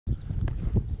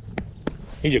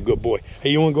He's a good boy. Hey,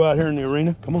 you want to go out here in the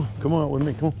arena? Come on with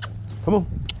me. Come on, come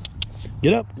on.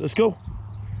 Get up. Let's go.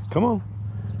 Come on.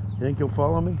 You think he'll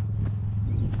follow me?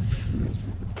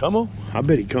 Come on. I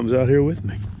bet he comes out here with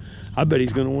me. I bet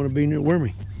he's going to want to be near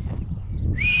me.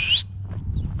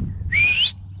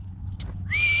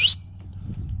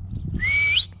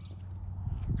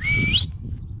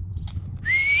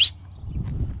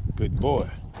 Good boy.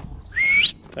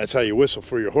 That's how you whistle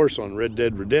for your horse on Red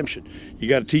Dead Redemption. You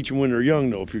got to teach them when they're young,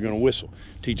 though, if you're going to whistle.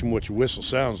 Teach them what your whistle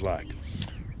sounds like.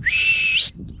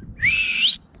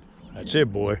 That's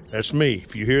it, boy. That's me.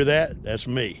 If you hear that, that's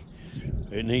me.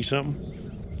 Isn't he something?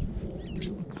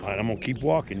 All right, I'm going to keep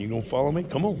walking. You going to follow me?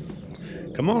 Come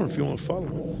on. Come on if you want to follow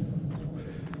me.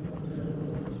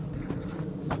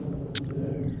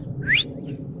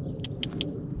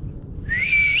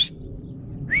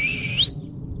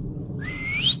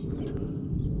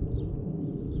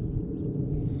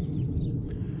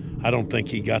 I don't think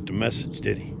he got the message,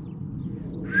 did he?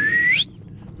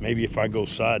 Maybe if I go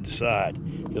side to side,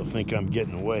 he'll think I'm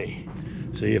getting away.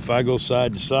 See, if I go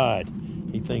side to side,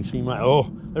 he thinks he might.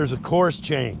 Oh, there's a course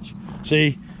change.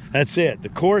 See, that's it. The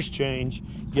course change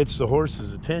gets the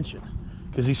horse's attention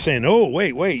because he's saying, oh,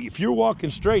 wait, if you're walking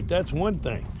straight, that's one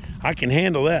thing. I can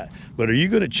handle that. But are you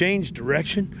going to change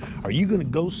direction? Are you going to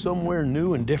go somewhere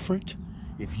new and different?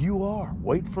 If you are,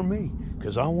 wait for me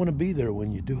because I want to be there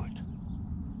when you do it.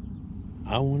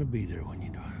 I want to be there when you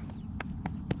do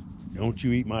it. Don't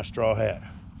you eat my straw hat.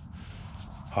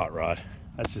 Hot Rod.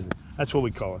 That's what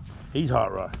we call it. He's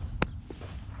Hot Rod.